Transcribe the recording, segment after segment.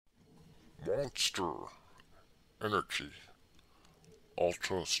Monster Energy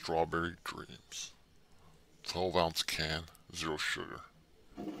Ultra Strawberry Dreams. 12-ounce can, zero sugar.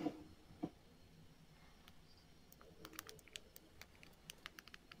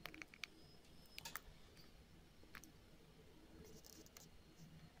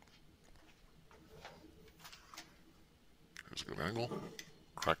 Here's a good angle.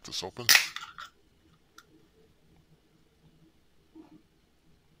 Crack this open.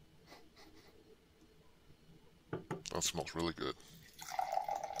 That smells really good.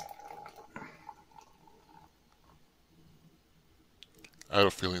 I had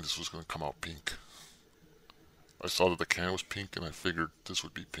a feeling this was going to come out pink. I saw that the can was pink and I figured this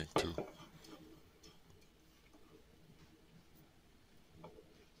would be pink too.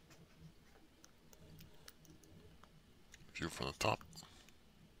 View from the top.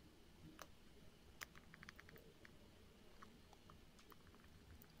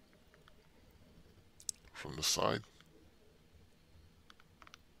 From the side.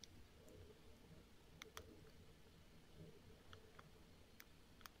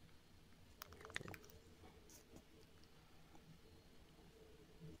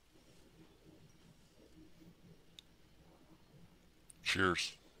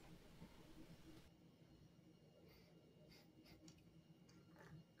 Cheers.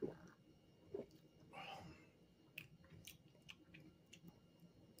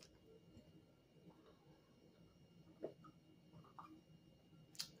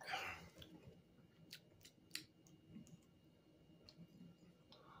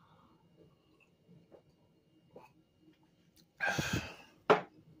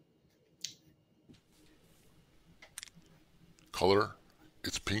 Color,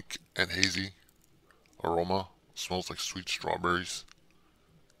 it's pink and hazy. Aroma, smells like sweet strawberries.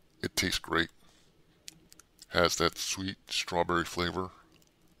 It tastes great. Has that sweet strawberry flavor.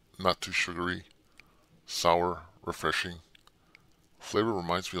 Not too sugary. Sour, refreshing. Flavor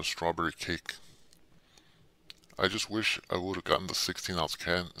reminds me of strawberry cake. I just wish I would have gotten the 16-ounce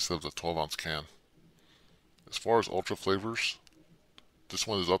can instead of the 12-ounce can. As far as ultra flavors, this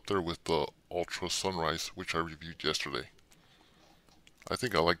one is up there with the Ultra Sunrise, which I reviewed yesterday. I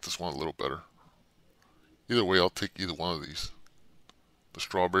think I like this one a little better. Either way, I'll take either one of these. The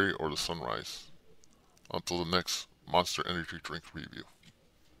strawberry or the sunrise. Until the next Monster Energy drink review.